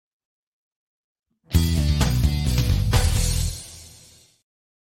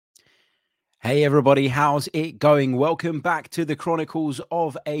Hey everybody, how's it going? Welcome back to the Chronicles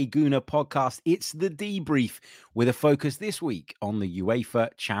of a Gooner podcast. It's the Debrief with a focus this week on the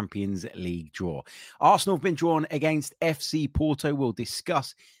UEFA Champions League draw. Arsenal have been drawn against FC Porto. We'll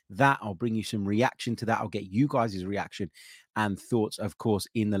discuss that. I'll bring you some reaction to that. I'll get you guys' reaction and thoughts, of course,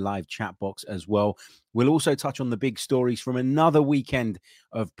 in the live chat box as well. We'll also touch on the big stories from another weekend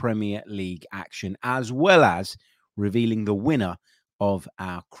of Premier League action, as well as revealing the winner of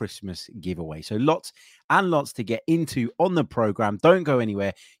our Christmas giveaway. So lots and lots to get into on the program. Don't go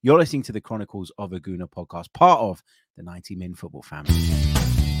anywhere. You're listening to the Chronicles of a Gooner podcast, part of the 90 Min Football family.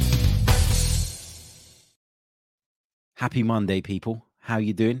 Happy Monday, people. How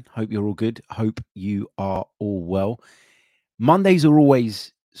you doing? Hope you're all good. Hope you are all well. Mondays are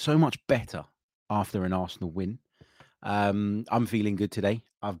always so much better after an Arsenal win. I'm feeling good today.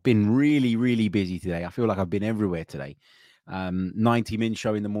 I've been really, really busy today. I feel like I've been everywhere today. 90 Min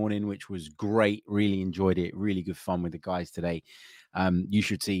show in the morning, which was great. Really enjoyed it. Really good fun with the guys today. You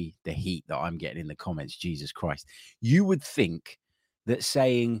should see the heat that I'm getting in the comments. Jesus Christ. You would think that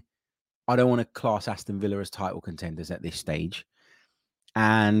saying, I don't want to class Aston Villa as title contenders at this stage,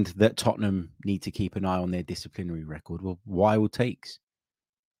 and that Tottenham need to keep an eye on their disciplinary record. Well, why all takes?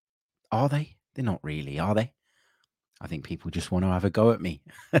 Are they? They're not really, are they? I think people just want to have a go at me.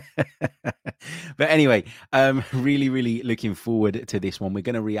 But anyway, really, really looking forward to this one. We're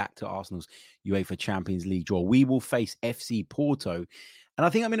going to react to Arsenal's UEFA Champions League draw. We will face FC Porto. And I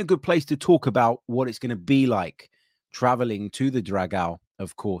think I'm in a good place to talk about what it's going to be like traveling to the Dragao,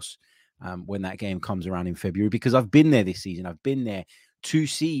 of course, when that game comes around in February, because I've been there this season. I've been there to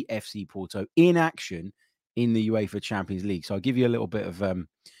see FC Porto in action in the UEFA Champions League. So I'll give you a little bit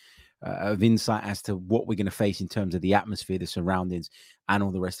of insight as to what we're going to face in terms of the atmosphere, the surroundings, and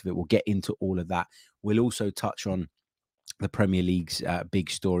all the rest of it. We'll get into all of that. We'll also touch on the Premier League's big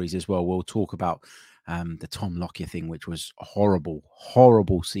stories as well. We'll talk about the Tom Lockyer thing, which was horrible,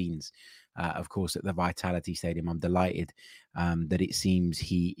 horrible scenes, of course, at the Vitality Stadium. I'm delighted that it seems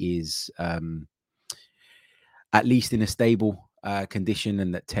he is at least in a stable condition,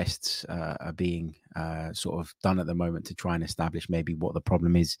 and that tests are being sort of done at the moment to try and establish maybe what the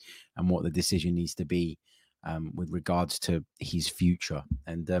problem is and what the decision needs to be with regards to his future.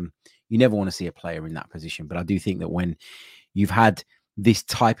 And you never want to see a player in that position, but I do think that when you've had this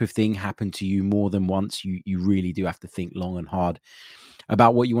type of thing happen to you more than once, you really do have to think long and hard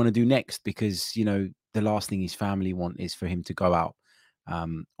about what you want to do next, because, you know, the last thing his family want is for him to go out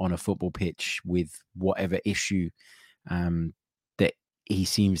on a football pitch with whatever issue that he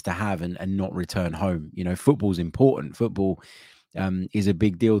seems to have and not return home. You know, football's important. Football is a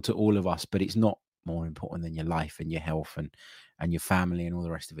big deal to all of us, but it's not more important than your life and your health and your family and all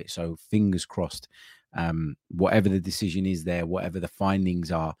the rest of it. So fingers crossed, whatever the decision is there, whatever the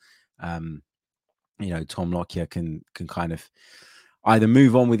findings are, you know, Tom Lockyer can kind of either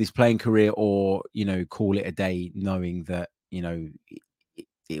move on with his playing career or, you know, call it a day, knowing that, you know,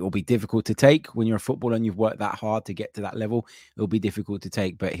 it will be difficult to take when you're a footballer and you've worked that hard to get to that level. It'll be difficult to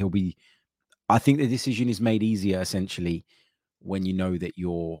take, but I think the decision is made easier essentially when you know that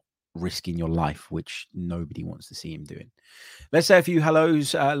you're risking your life, which nobody wants to see him doing. Let's say a few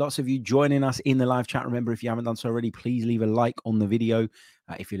hellos. Lots of you joining us in the live chat. Remember, if you haven't done so already, please leave a like on the video.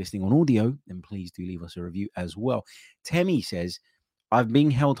 If you're listening on audio, then please do leave us a review as well. Temi says, I've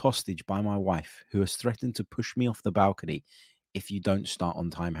been held hostage by my wife, who has threatened to push me off the balcony if you don't start on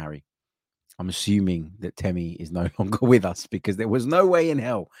time, Harry. I'm assuming that Temi is no longer with us, because there was no way in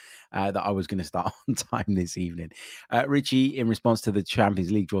hell that I was going to start on time this evening. Richie, in response to the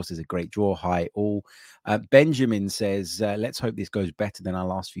Champions League draw, says a great draw. Hi, all. Benjamin says, let's hope this goes better than our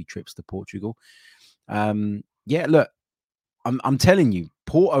last few trips to Portugal. Yeah, look, I'm telling you,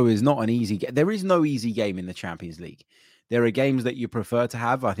 Porto is not an easy game. There is no easy game in the Champions League. There are games that you prefer to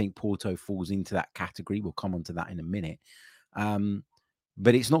have. I think Porto falls into that category. We'll come on to that in a minute.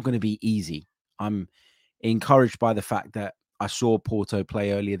 But it's not going to be easy. I'm encouraged by the fact that I saw Porto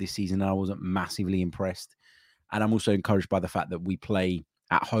play earlier this season and I wasn't massively impressed. And I'm also encouraged by the fact that we play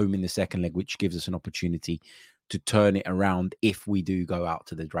at home in the second leg, which gives us an opportunity to turn it around if we do go out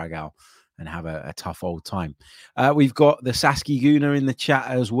to the Dragao and have a tough old time. We've got the Saski Guna in the chat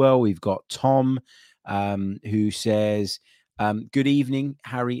as well. We've got Tom, who says, good evening,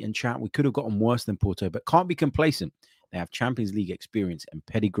 Harry and chat. We could have gotten worse than Porto, but can't be complacent. They have Champions League experience and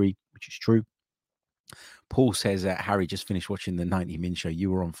pedigree, which is true. Paul says, Harry, just finished watching the 90 Min show. You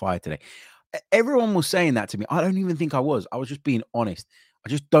were on fire today. Everyone was saying that to me. I don't even think I was. I was just being honest. I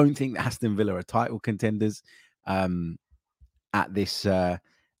just don't think that Aston Villa are title contenders at this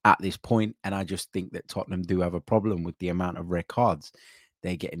point. And I just think that Tottenham do have a problem with the amount of red cards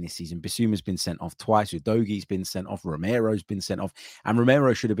they're getting this season. Bissouma's been sent off twice. Udogi's been sent off. Romero's been sent off. And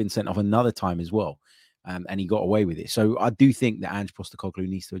Romero should have been sent off another time as well. And he got away with it. So I do think that Ange Postecoglou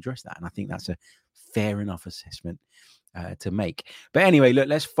needs to address that. And I think that's a fair enough assessment to make. But anyway, look,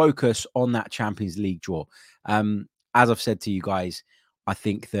 let's focus on that Champions League draw. As I've said to you guys, I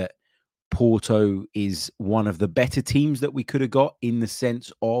think that Porto is one of the better teams that we could have got, in the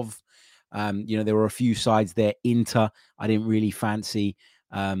sense of, there were a few sides there. Inter, I didn't really fancy.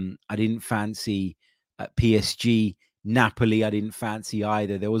 I didn't fancy PSG. Napoli, I didn't fancy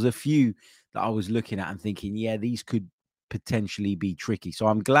either. There was a few that I was looking at and thinking, yeah, these could potentially be tricky. So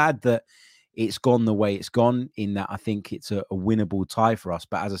I'm glad that it's gone the way it's gone, in that I think it's a winnable tie for us.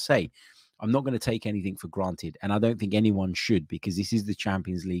 But as I say, I'm not going to take anything for granted. And I don't think anyone should, because this is the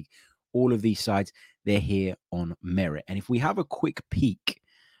Champions League. All of these sides, they're here on merit. And if we have a quick peek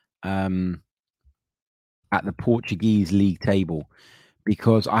at the Portuguese league table,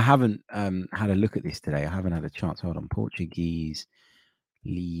 because I haven't had a look at this today. I haven't had a chance. Hold on. Portuguese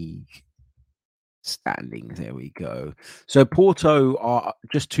league standings. There we go. So Porto are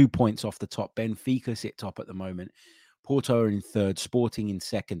just 2 points off the top. Benfica sit top at the moment. Porto are in third, Sporting in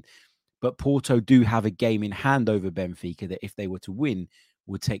second. But Porto do have a game in hand over Benfica that, if they were to win,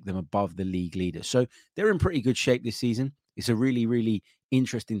 would take them above the league leader. So they're in pretty good shape this season. It's a really, really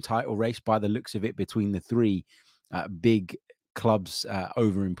interesting title race by the looks of it, between the three big clubs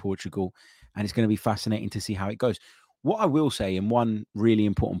over in Portugal. And it's going to be fascinating to see how it goes. What I will say, and one really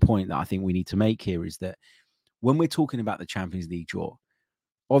important point that I think we need to make here, is that when we're talking about the Champions League draw,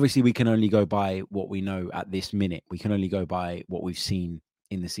 obviously we can only go by what we know at this minute. We can only go by what we've seen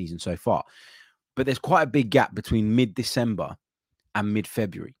in the season so far. But there's quite a big gap between mid-December and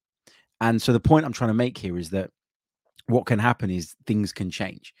mid-February. And so the point I'm trying to make here is that what can happen is things can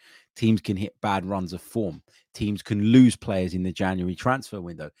change. Teams can hit bad runs of form. Teams can lose players in the January transfer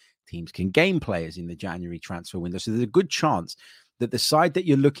window. Teams can gain players in the January transfer window. So there's a good chance that the side that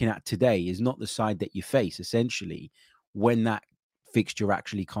you're looking at today is not the side that you face, essentially, when that fixture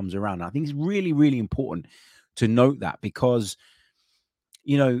actually comes around. And I think it's really, really important to note that, because,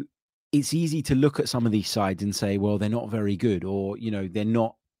 it's easy to look at some of these sides and say, well, they're not very good, or, they're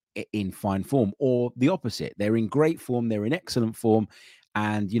not in fine form, or the opposite. They're in great form. They're in excellent form.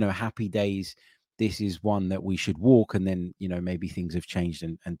 And, happy days. This is one that we should walk. And then, maybe things have changed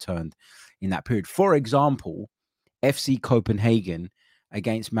and turned in that period. For example, FC Copenhagen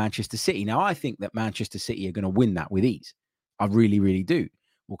against Manchester City. Now, I think that Manchester City are going to win that with ease. I really, really do.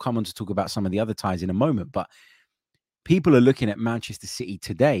 We'll come on to talk about some of the other ties in a moment. But people are looking at Manchester City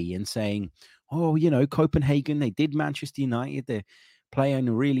today and saying, oh, Copenhagen, they did Manchester United. They're playing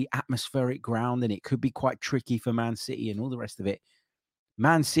a really atmospheric ground, and it could be quite tricky for Man City and all the rest of it.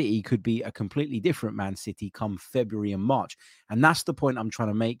 Man City could be a completely different Man City come February and March. And that's the point I'm trying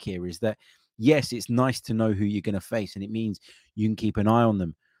to make here, is that, yes, it's nice to know who you're going to face, and it means you can keep an eye on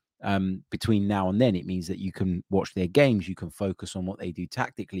them between now and then. It means that you can watch their games, you can focus on what they do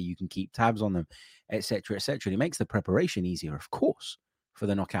tactically, you can keep tabs on them, etc., etc. It makes the preparation easier, of course, for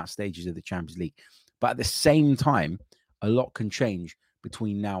the knockout stages of the Champions League. But at the same time, a lot can change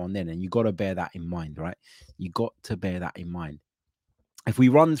between now and then, and you got to bear that in mind, right? You got to bear that in mind. If we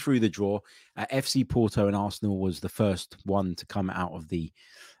run through the draw, FC Porto and Arsenal was the first one to come out of the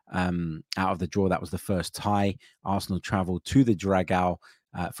draw. That was the first tie. Arsenal travelled to the Dragao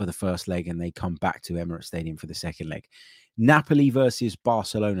for the first leg, and they come back to Emirates Stadium for the second leg. Napoli versus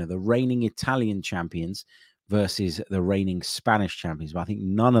Barcelona, the reigning Italian champions versus the reigning Spanish champions. But I think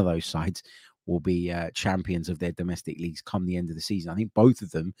none of those sides will be champions of their domestic leagues come the end of the season. I think both of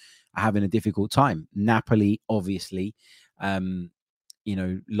them are having a difficult time. Napoli, obviously,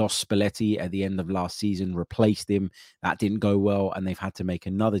 lost Spalletti at the end of last season, replaced him. That didn't go well, and they've had to make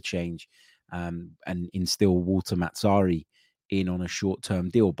another change and instill Walter Mazzari in on a short-term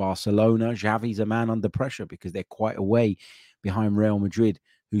deal. Barcelona, Xavi's a man under pressure because they're quite a way behind Real Madrid,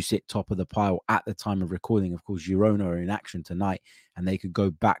 who sit top of the pile at the time of recording. Of course, Girona are in action tonight, and they could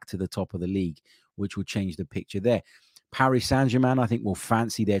go back to the top of the league, which would change the picture there. Paris Saint-Germain, I think, will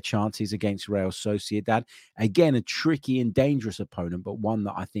fancy their chances against Real Sociedad. Again, a tricky and dangerous opponent, but one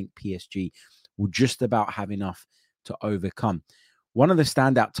that I think PSG will just about have enough to overcome. One of the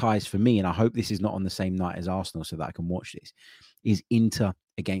standout ties for me, and I hope this is not on the same night as Arsenal so that I can watch this, is Inter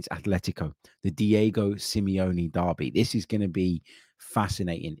against Atletico, the Diego Simeone derby. This is going to be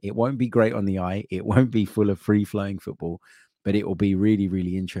fascinating. It won't be great on the eye. It won't be full of free-flowing football, but it will be really,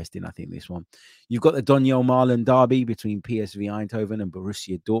 really interesting, I think, this one. You've got the Daniel Marlon derby between PSV Eindhoven and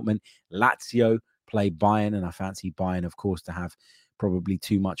Borussia Dortmund. Lazio play Bayern, and I fancy Bayern, of course, to have probably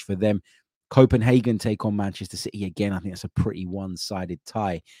too much for them. Copenhagen take on Manchester City again. I think that's a pretty one-sided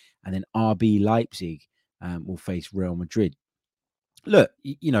tie. And then RB Leipzig will face Real Madrid. Look,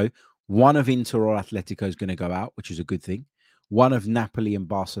 one of Inter or Atletico is going to go out, which is a good thing. One of Napoli and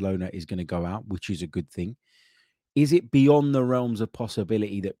Barcelona is going to go out, which is a good thing. Is it beyond the realms of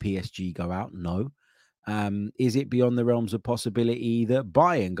possibility that PSG go out? No. Is it beyond the realms of possibility that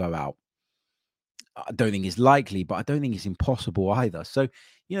Bayern go out? I don't think it's likely, but I don't think it's impossible either. So,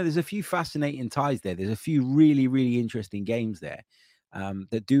 there's a few fascinating ties there. There's a few really, really interesting games there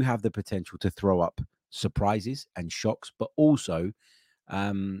that do have the potential to throw up surprises and shocks, but also,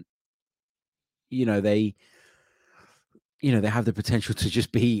 they have the potential to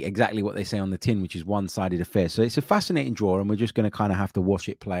just be exactly what they say on the tin, which is one-sided affair. So it's a fascinating draw, and we're just going to kind of have to watch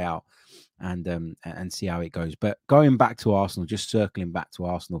it play out and see how it goes. But going back to Arsenal, just circling back to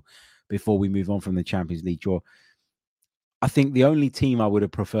Arsenal before we move on from the Champions League draw, I think the only team I would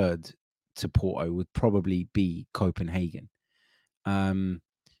have preferred to Porto would probably be Copenhagen.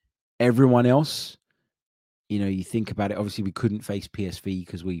 Everyone else, you think about it, obviously we couldn't face PSV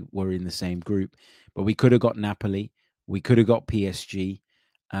because we were in the same group, but we could have got Napoli. We could have got PSG.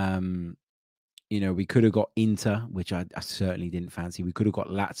 We could have got Inter, which I certainly didn't fancy. We could have got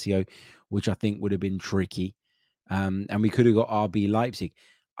Lazio, which I think would have been tricky. And we could have got RB Leipzig.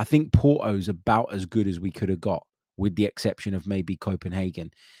 I think Porto's about as good as we could have got, with the exception of maybe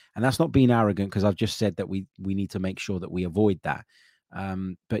Copenhagen. And that's not being arrogant, because I've just said that we need to make sure that we avoid that.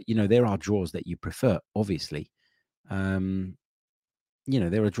 But, there are draws that you prefer, obviously. There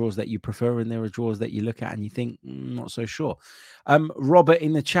are draws that you prefer, and there are draws that you look at and you think, not so sure. Robert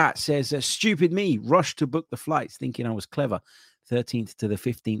in the chat says, stupid me, rushed to book the flights thinking I was clever. 13th to the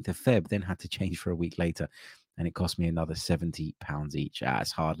 15th of Feb, then had to change for a week later. And it cost me another £70 each.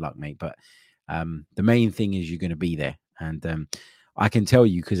 It's hard luck, mate. But the main thing is you're going to be there. And I can tell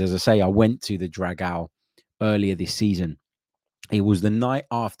you, because as I say, I went to the Dragao earlier this season. It was the night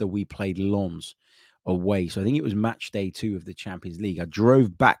after we played Lens away. So I think it was match day 2 of the Champions League. I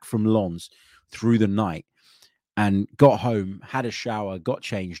drove back from Lens through the night and got home, had a shower, got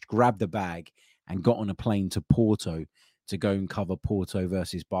changed, grabbed a bag, and got on a plane to Porto to go and cover Porto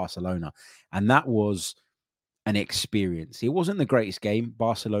versus Barcelona. And that was an experience. It wasn't the greatest game.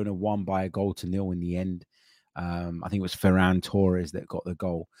 Barcelona won by 1-0 in the end. I think it was Ferran Torres that got the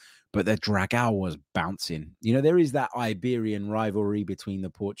goal. But the Dragao was bouncing. There is that Iberian rivalry between the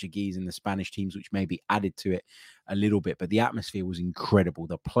Portuguese and the Spanish teams, which maybe added to it a little bit. But the atmosphere was incredible.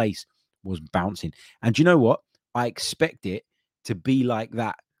 The place was bouncing. And do you know what? I expect it to be like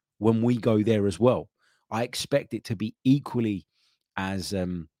that when we go there as well. I expect it to be equally as, I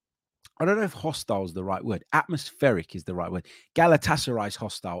don't know if hostile is the right word. Atmospheric is the right word. Galatasaray is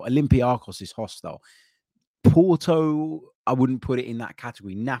hostile. Olympiacos is hostile. Porto, I wouldn't put it in that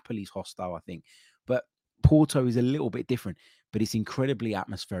category. Napoli's hostile, I think. But Porto is a little bit different, but it's incredibly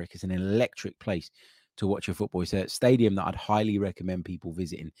atmospheric. It's an electric place to watch a football. It's a stadium that I'd highly recommend people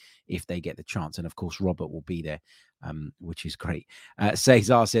visiting if they get the chance. And of course, Robert will be there, which is great.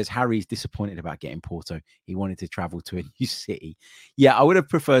 Cesar says, Harry's disappointed about getting Porto. He wanted to travel to a new city. Yeah, I would have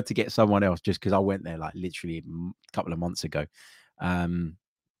preferred to get someone else just because I went there like literally a couple of months ago.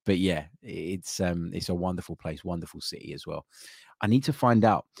 But yeah, it's a wonderful place, wonderful city as well. I need to find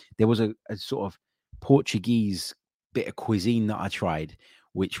out. There was a sort of Portuguese bit of cuisine that I tried,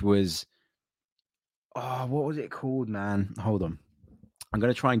 which was, what was it called, man? Hold on. I'm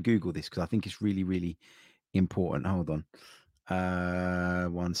going to try and Google this because I think it's really, really important. Hold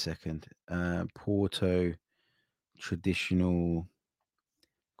on. 1 second. Porto traditional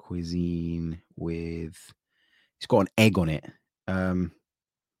cuisine with, it's got an egg on it.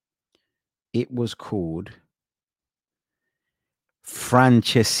 It was called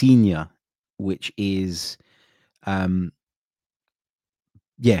Francesinha, which is, I'm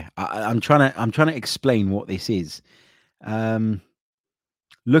trying to explain what this is.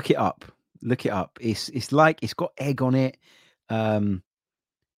 Look it up. It's like, it's got egg on it. Hold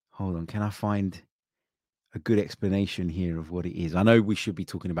on. Can I find a good explanation here of what it is? I know we should be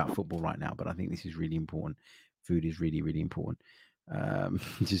talking about football right now, but I think this is really important. Food is really, really important.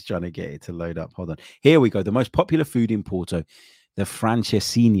 Just trying to get it to load up. Hold on. Here we go. The most popular food in Porto, the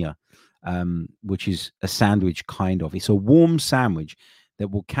Francesinha, which is a sandwich kind of. It's a warm sandwich that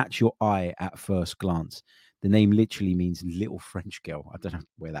will catch your eye at first glance. The name literally means little French girl. I don't know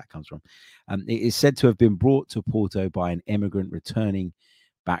where that comes from. It is said to have been brought to Porto by an immigrant returning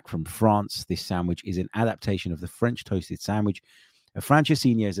back from France. This sandwich is an adaptation of the French toasted sandwich. A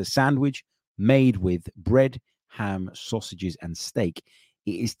Francesinha is a sandwich made with bread, ham, sausages, and steak.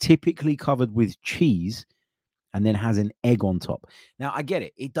 It is typically covered with cheese and then has an egg on top. Now, I get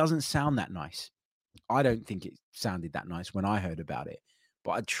it. It doesn't sound that nice. I don't think it sounded that nice when I heard about it,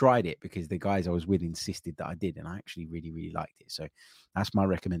 but I tried it because the guys I was with insisted that I did, and I actually really, really liked it. So that's my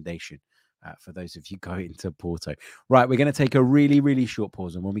recommendation for those of you going to Porto. Right, we're going to take a really, really short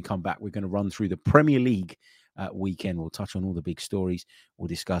pause, and when we come back, we're going to run through the Premier League weekend. We'll touch on all the big stories. We'll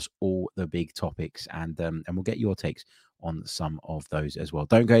discuss all the big topics, and we'll get your takes on some of those as well.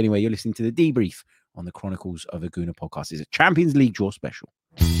 Don't go anywhere. You're listening to the Debrief on the Chronicles of a Gooner podcast. It's a Champions League draw special.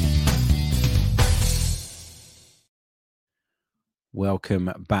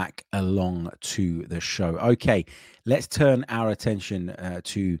 Welcome back along to the show. Okay, let's turn our attention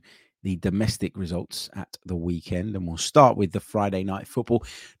to the domestic results at the weekend, and we'll start with the Friday night football.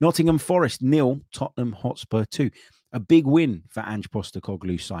 Nottingham Forest 0, Tottenham Hotspur 2. A big win for Ange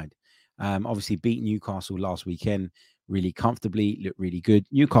Postecoglou's side. Obviously beat Newcastle last weekend really comfortably, looked really good.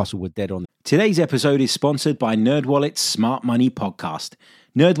 Newcastle were dead on. Today's episode is sponsored by NerdWallet's Smart Money Podcast.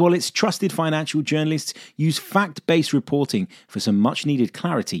 NerdWallet's trusted financial journalists use fact-based reporting for some much-needed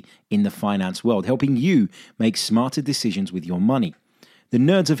clarity in the finance world, helping you make smarter decisions with your money. The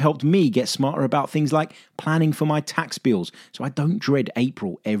nerds have helped me get smarter about things like planning for my tax bills so I don't dread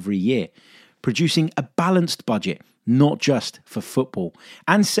April every year, producing a balanced budget, not just for football,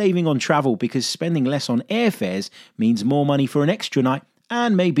 and saving on travel because spending less on airfares means more money for an extra night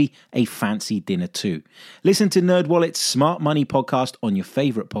and maybe a fancy dinner too. Listen to NerdWallet's Smart Money Podcast on your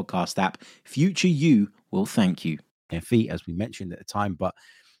favorite podcast app. Future you will thank you. Their feet, as we mentioned at the time, but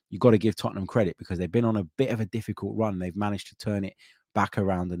you've got to give Tottenham credit because they've been on a bit of a difficult run. They've managed to turn it back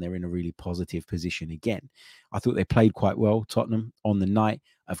around and they're in a really positive position again. I thought they played quite well, Tottenham, on the night.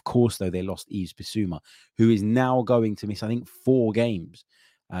 Of course, though, they lost Yves Bissouma, who is now going to miss, I think, 4 games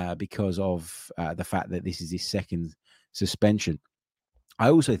because of the fact that this is his second suspension. I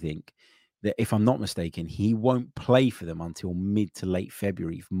also think that, if I'm not mistaken, he won't play for them until mid to late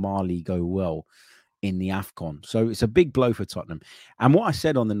February if Mali go well in the AFCON. So it's a big blow for Tottenham. And what I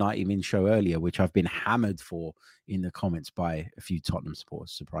said on the 90 Min show earlier, which I've been hammered for in the comments by a few Tottenham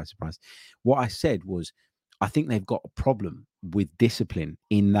supporters, surprise, surprise. What I said was, I think they've got a problem with discipline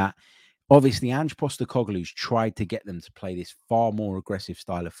in that obviously Ange Postecoglou's tried to get them to play this far more aggressive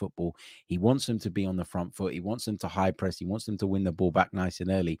style of football. He wants them to be on the front foot. He wants them to high press. He wants them to win the ball back nice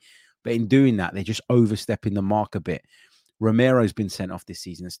and early. But in doing that, they're just overstepping the mark a bit. Romero's been sent off this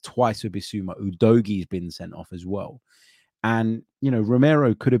season. It's twice with Bissouma. Udogie's been sent off as well. And,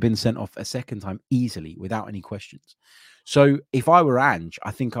 Romero could have been sent off a second time easily without any questions. So if I were Ange,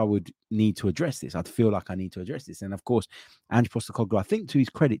 I think I would need to address this. I'd feel like I need to address this. And of course, Ange Postecoglou, I think to his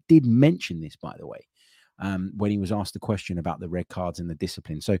credit, did mention this, by the way, when he was asked the question about the red cards and the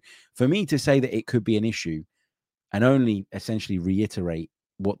discipline. So for me to say that it could be an issue and only essentially reiterate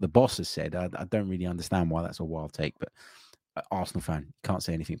what the boss has said, I don't really understand why that's a wild take. But Arsenal fan, can't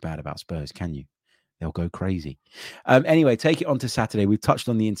say anything bad about Spurs, can you? They'll go crazy. Anyway, take it on to Saturday. We've touched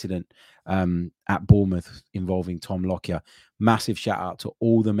on the incident at Bournemouth involving Tom Lockyer. Massive shout out to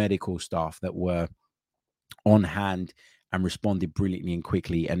all the medical staff that were on hand and responded brilliantly and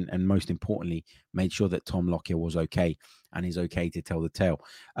quickly. And most importantly, made sure that Tom Lockyer was okay and is okay to tell the tale.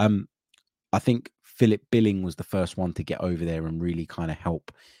 I think Philip Billing was the first one to get over there and really kind of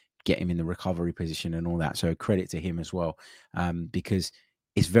help get him in the recovery position and all that. So credit to him as well, because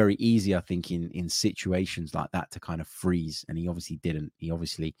it's very easy, I think, in situations like that to kind of freeze. And he obviously didn't. He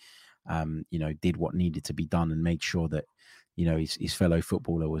obviously, did what needed to be done and made sure that, his fellow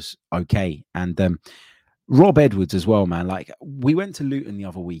footballer was okay. And Rob Edwards as well, man. Like, we went to Luton the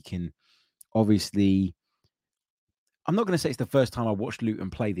other week, and obviously, I'm not going to say it's the first time I watched Luton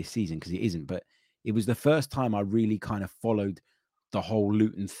play this season because it isn't, but it was the first time I really kind of followed the whole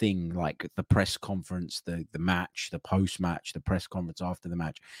Luton thing, like the press conference, the match, the post-match, the press conference after the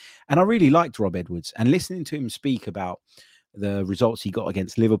match. And I really liked Rob Edwards, and listening to him speak about the results he got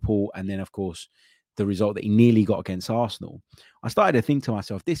against Liverpool, and then, of course, the result that he nearly got against Arsenal, I started to think to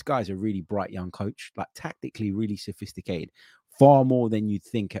myself, this guy's a really bright young coach, like tactically really sophisticated, far more than you'd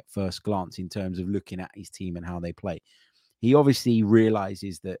think at first glance in terms of looking at his team and how they play. He obviously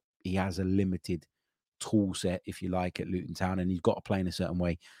realizes that he has a limited tool set, if you like, at Luton Town, and he's got to play in a certain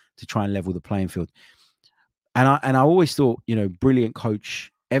way to try and level the playing field. And I always thought, brilliant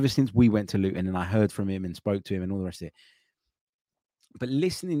coach ever since we went to Luton and I heard from him and spoke to him and all the rest of it. But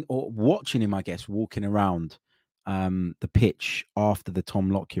listening or watching him, I guess, walking around the pitch after the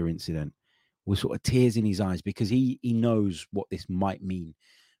Tom Lockyer incident with sort of tears in his eyes, because he knows what this might mean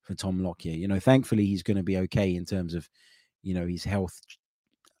for Tom Lockyer. Thankfully he's going to be okay in terms of, his health,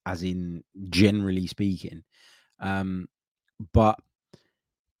 as in generally speaking. But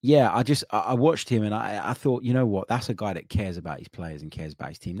Yeah, I watched him and I thought, you know what, that's a guy that cares about his players and cares about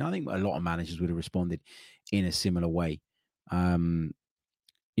his team. And I think a lot of managers would have responded in a similar way. Um,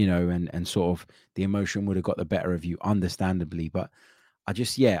 and sort of the emotion would have got the better of you, understandably. But I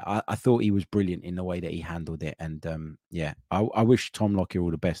thought he was brilliant in the way that he handled it. And I wish Tom Lockyer all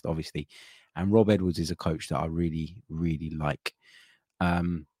the best, obviously. And Rob Edwards is a coach that I really, really like.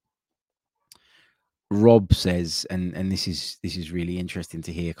 Um, Rob says, and this is really interesting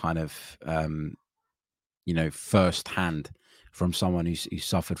to hear, kind of firsthand from someone who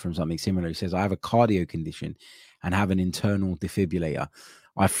suffered from something similar. He says, I have a cardio condition and have an internal defibrillator.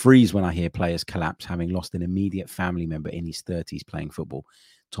 I freeze when I hear players collapse, having lost an immediate family member in his 30s playing football.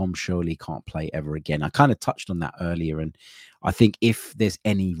 Tom surely can't play ever again. I kind of touched on that earlier. And I think if there's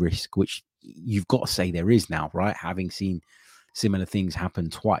any risk, which you've got to say there is now, right? Having seen similar things happen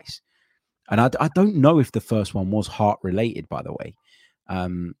twice. And I don't know if the first one was heart related, by the way.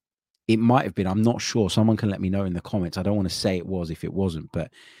 It might have been. I'm not sure. Someone can let me know in the comments. I don't want to say it was if it wasn't, but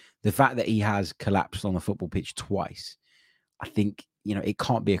the fact that he has collapsed on the football pitch twice, I think, it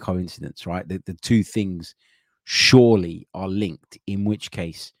can't be a coincidence, right? The two things surely are linked, in which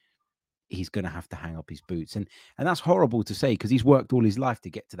case he's going to have to hang up his boots. And that's horrible to say because he's worked all his life to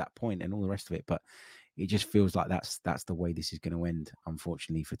get to that point and all the rest of it. But it just feels like that's the way this is going to end,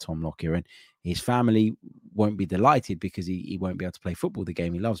 unfortunately, for Tom Lockyer. And his family won't be delighted because he won't be able to play football, the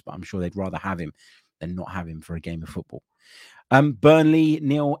game he loves, but I'm sure they'd rather have him than not have him for a game of football. Burnley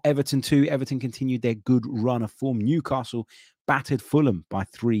 0, Everton 2. Everton continued their good run of form. Newcastle battered Fulham by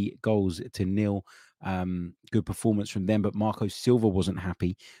 3-0. Good performance from them, but Marco Silva wasn't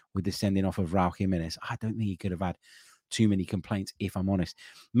happy with the sending off of Raul Jimenez. I don't think he could have had too many complaints, if I'm honest.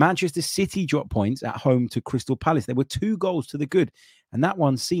 Manchester City dropped points at home to Crystal Palace. There were 2 goals to the good, and that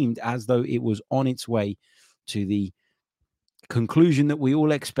one seemed as though it was on its way to the conclusion that we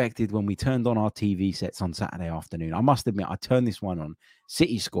all expected when we turned on our TV sets on Saturday afternoon. I must admit, I turned this one on.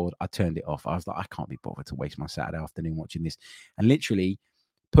 City scored. I turned it off. I was like, I can't be bothered to waste my Saturday afternoon watching this. And literally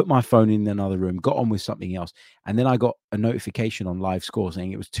put my phone in another room, got on with something else. And then I got a notification on live score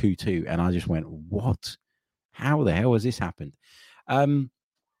saying it was 2-2. And I just went, what? How the hell has this happened?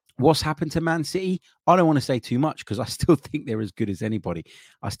 What's happened to Man City? I don't want to say too much because I still think they're as good as anybody.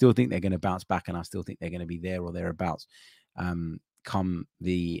 I still think they're going to bounce back and I still think they're going to be there or thereabouts come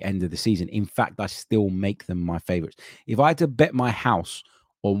the end of the season. In fact, I still make them my favorites. If I had to bet my house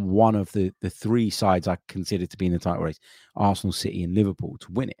on one of the 3 sides I consider to be in the title race, Arsenal, City and Liverpool,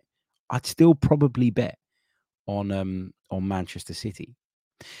 to win it, I'd still probably bet on Manchester City.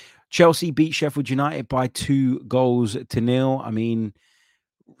 Chelsea beat Sheffield United by 2-0. I mean,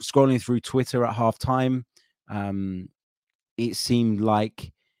 scrolling through Twitter at halftime, it seemed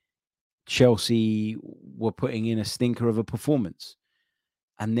like Chelsea were putting in a stinker of a performance.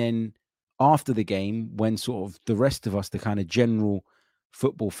 And then after the game, when sort of the rest of us, the kind of general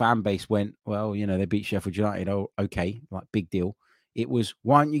football fan base went, well, they beat Sheffield United. Oh, okay, like big deal. It was,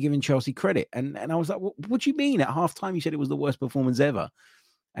 why aren't you giving Chelsea credit? And I was like, what do you mean? At halftime, you said it was the worst performance ever.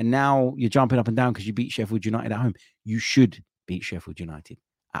 And now you're jumping up and down because you beat Sheffield United at home. You should beat Sheffield United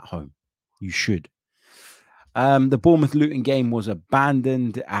at home. You should. The Bournemouth-Luton game was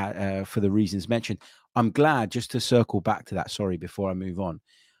abandoned for the reasons mentioned. I'm glad, just to circle back to that, sorry, before I move on,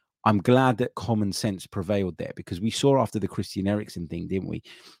 I'm glad that common sense prevailed there because we saw after the Christian Eriksen thing, didn't we,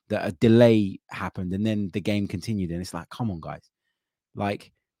 that a delay happened and then the game continued. And it's like, come on, guys.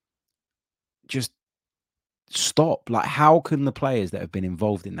 Like, just stop. Like, how can the players that have been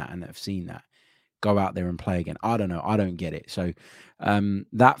involved in that and that have seen that go out there and play again? I don't know. I don't get it. So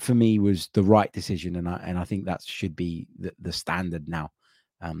that for me was the right decision. And I think that should be the standard now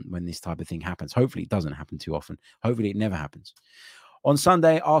when this type of thing happens. Hopefully it doesn't happen too often. Hopefully it never happens. On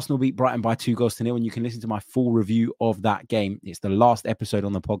Sunday, Arsenal beat Brighton by 2-0, and you can listen to my full review of that game. It's the last episode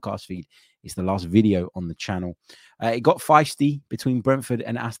on the podcast feed. It's the last video on the channel. It got feisty between Brentford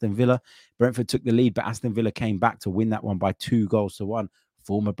and Aston Villa. Brentford took the lead, but Aston Villa came back to win that one by 2-1.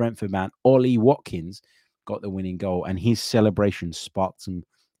 Former Brentford man, Ollie Watkins, got the winning goal, and his celebration sparked some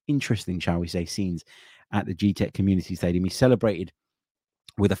interesting, shall we say, scenes at the GTEC Community Stadium. He celebrated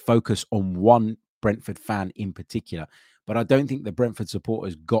with a focus on one Brentford fan in particular. But I don't think the Brentford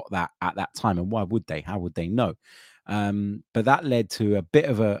supporters got that at that time. And why would they? How would they know? But that led to a bit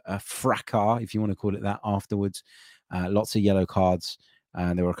of a fracas, if you want to call it that, afterwards. Lots of yellow cards.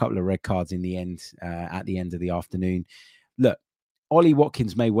 There were a couple of red cards in the end, at the end of the afternoon. Look, Ollie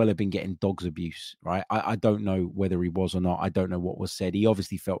Watkins may well have been getting dog's abuse, right? I don't know whether he was or not. I don't know what was said. He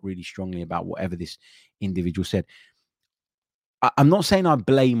obviously felt really strongly about whatever this individual said. I'm not saying I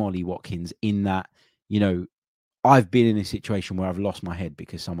blame Ollie Watkins in that, I've been in a situation where I've lost my head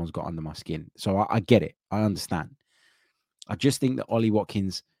because someone's got under my skin. So I get it. I understand. I just think that Ollie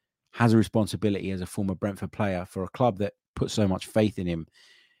Watkins has a responsibility as a former Brentford player for a club that put so much faith in him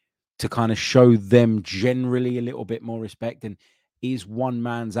to kind of show them generally a little bit more respect. And is one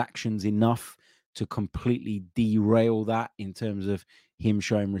man's actions enough to completely derail that in terms of him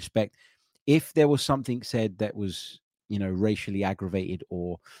showing respect? If there was something said that was, racially aggravated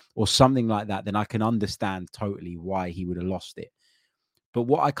or something like that, then I can understand totally why he would have lost it. But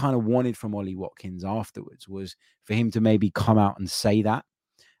what I kind of wanted from Ollie Watkins afterwards was for him to maybe come out and say that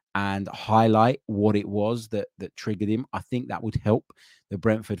and highlight what it was that triggered him. I think that would help the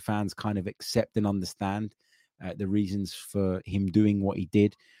Brentford fans kind of accept and understand the reasons for him doing what he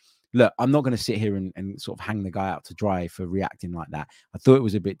did. Look, I'm not going to sit here and sort of hang the guy out to dry for reacting like that. I thought it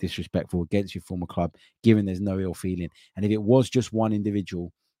was a bit disrespectful against your former club, given there's no ill feeling. And if it was just one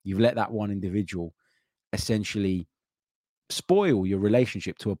individual, you've let that one individual essentially spoil your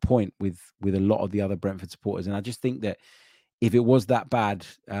relationship to a point with a lot of the other Brentford supporters. And I just think that if it was that bad,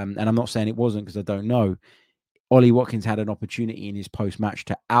 and I'm not saying it wasn't because I don't know, Ollie Watkins had an opportunity in his post-match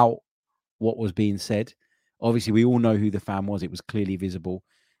to out what was being said. Obviously, we all know who the fan was. It was clearly visible.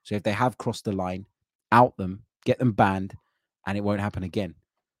 So if they have crossed the line, out them, get them banned, and it won't happen again.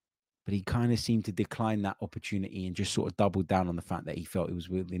 But he kind of seemed to decline that opportunity and just sort of doubled down on the fact that he felt it was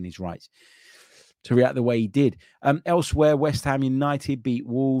within his rights to react the way he did. Elsewhere, West Ham United beat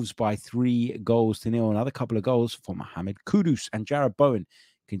Wolves by 3-0. Another couple of goals for Mohamed Kudus, and Jarrod Bowen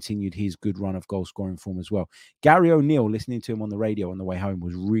continued his good run of goal scoring form as well. Gary O'Neill, listening to him on the radio on the way home,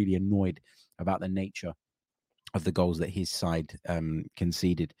 was really annoyed about the nature of the goals that his side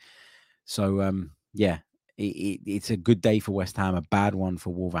conceded. So, it's a good day for West Ham, a bad one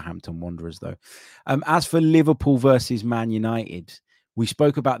for Wolverhampton Wanderers, though. As for Liverpool versus Man United, we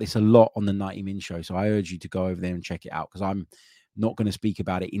spoke about this a lot on the 90 Min show, so I urge you to go over there and check it out because I'm not going to speak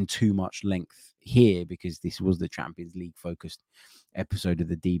about it in too much length here because this was the Champions League focused episode of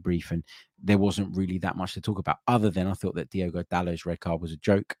the debrief and there wasn't really that much to talk about other than I thought that Diogo Dalot's red card was a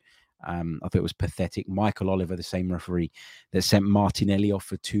joke. I thought it was pathetic. Michael Oliver, the same referee that sent Martinelli off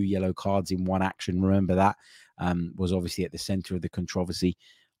for 2 yellow cards in one action, remember that, was obviously at the centre of the controversy.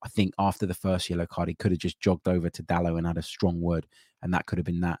 I think after the first yellow card, he could have just jogged over to Dalot and had a strong word, and that could have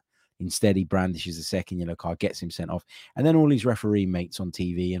been that. Instead, he brandishes the second yellow card, gets him sent off, and then all his referee mates on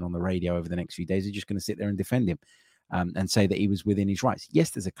TV and on the radio over the next few days are just going to sit there and defend him and say that he was within his rights.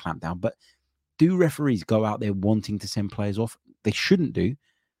 Yes, there's a clampdown, but do referees go out there wanting to send players off? They shouldn't do.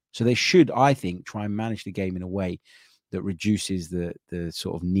 So they should, I think, try and manage the game in a way that reduces the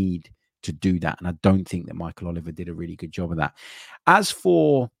sort of need to do that. And I don't think that Michael Oliver did a really good job of that. As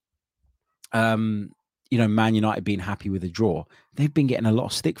for, Man United being happy with a draw, they've been getting a lot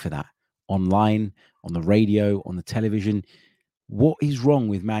of stick for that online, on the radio, on the television. What is wrong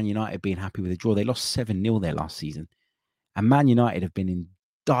with Man United being happy with a draw? They lost 7-0 there last season. And Man United have been in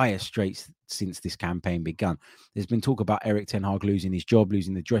dire straits since this campaign began. There's been talk about Erik ten Hag losing his job,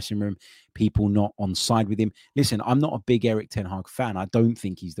 losing the dressing room, people not on side with him. Listen, I'm not a big Erik ten Hag fan. I don't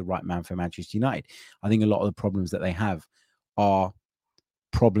think he's the right man for Manchester United. I think a lot of the problems that they have are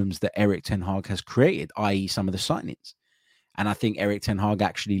problems that Erik ten Hag has created, i.e. some of the signings. And I think Erik ten Hag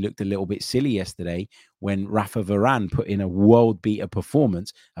actually looked a little bit silly yesterday when Rafa Varane put in a world-beater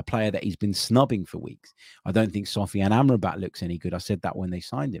performance, a player that he's been snubbing for weeks. I don't think Sofiane Amrabat looks any good. I said that when they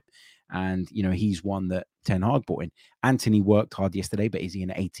signed him. And, he's one that Ten Hag brought in. Anthony worked hard yesterday, but is he an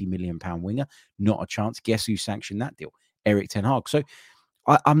 £80 million winger? Not a chance. Guess who sanctioned that deal? Erik ten Hag. So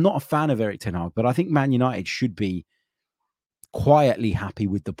I'm not a fan of Erik ten Hag, but I think Man United should be quietly happy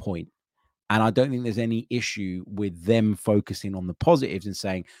with the point. And I don't think there's any issue with them focusing on the positives and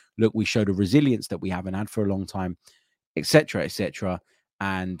saying, look, we showed a resilience that we haven't had for a long time, etc., etc.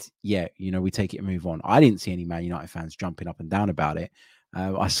 And we take it and move on. I didn't see any Man United fans jumping up and down about it.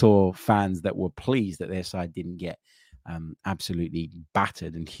 I saw fans that were pleased that their side didn't get absolutely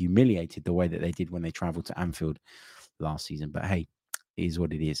battered and humiliated the way that they did when they traveled to Anfield last season. But hey, it is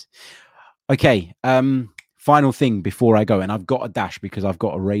what it is. Okay. Final thing before I go, and I've got a dash because I've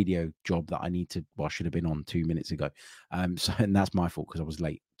got a radio job that I need to, I should have been on 2 minutes ago. And that's my fault because I was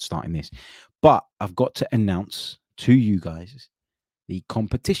late starting this. But I've got to announce to you guys the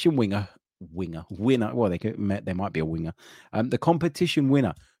competition winner. Well, there might be a winger. The competition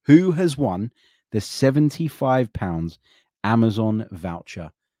winner who has won the £75 Amazon voucher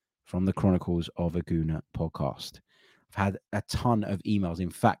from the Chronicles of a Gooner podcast. I've had a ton of emails. In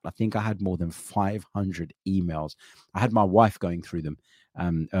fact, I think I had more than 500 emails. I had my wife going through them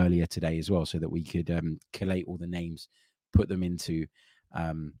earlier today as well so that we could collate all the names, put them into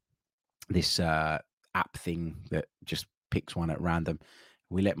this app thing that just picks one at random.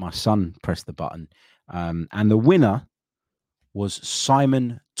 We let my son press the button, and the winner was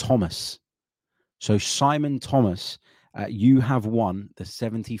Simon Thomas. So Simon Thomas, you have won the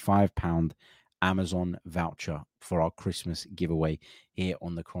 £75 Amazon voucher for our Christmas giveaway here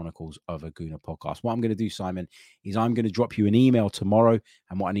on the Chronicles of a Gooner podcast. What I'm going to do, Simon, is I'm going to drop you an email tomorrow,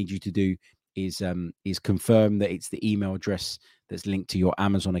 and what I need you to do is confirm that it's the email address that's linked to your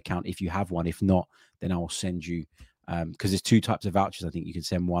Amazon account if you have one. If not, then I'll send you, because there's two types of vouchers. I think you can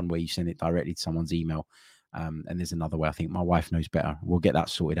send one where you send it directly to someone's email, and there's another way. I think my wife knows better. We'll get that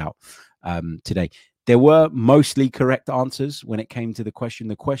sorted out today. There were mostly correct answers when it came to the question.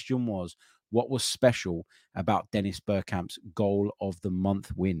 The question was, what was special about Dennis Bergkamp's goal of the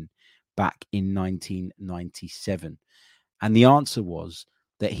month win back in 1997? And the answer was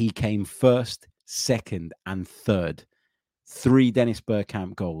that he came first, second, and third. 3 Dennis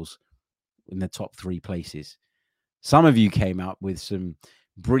Bergkamp goals in the top 3 places. Some of you came out with some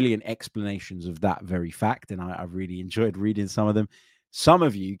brilliant explanations of that very fact, and I really enjoyed reading some of them. Some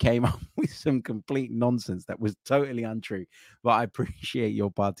of you came up with some complete nonsense that was totally untrue, but I appreciate your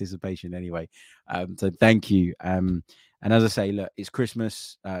participation anyway. So thank you. And as I say, look, it's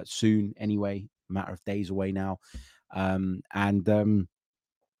Christmas soon anyway, a matter of days away now.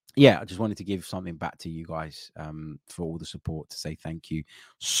 Yeah, I just wanted to give something back to you guys for all the support, to say thank you.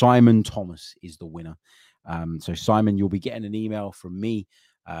 Simon Thomas is the winner. So Simon, you'll be getting an email from me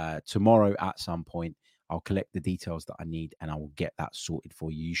tomorrow at some point. I'll collect the details that I need and I will get that sorted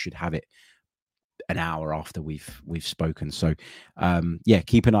for you. You should have it an hour after we've spoken. So yeah,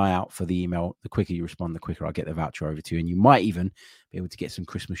 keep an eye out for the email. The quicker you respond, the quicker I'll get the voucher over to you. And you might even be able to get some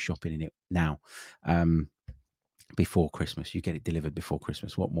Christmas shopping in it now. Before Christmas, you get it delivered before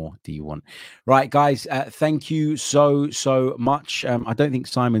Christmas. What more do you want? Right, guys, thank you so much. I don't think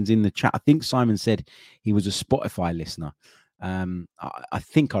Simon's in the chat. I think Simon said he was a Spotify listener. I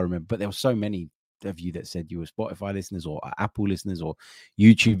think I remember, but there were so many of you that said you were Spotify listeners or Apple listeners or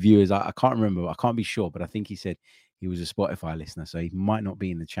YouTube viewers. I can't remember. I can't be sure, but I think he said he was a Spotify listener, so he might not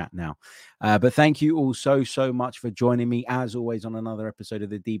be in the chat now. But thank you all so much for joining me, as always, on another episode of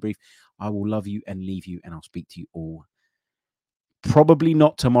The Debrief. I will love you and leave you, and I'll speak to you all probably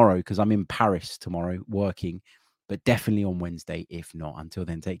not tomorrow because I'm in Paris tomorrow working, but definitely on Wednesday, if not. Until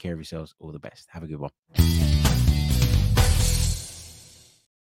then, take care of yourselves. All the best. Have a good one.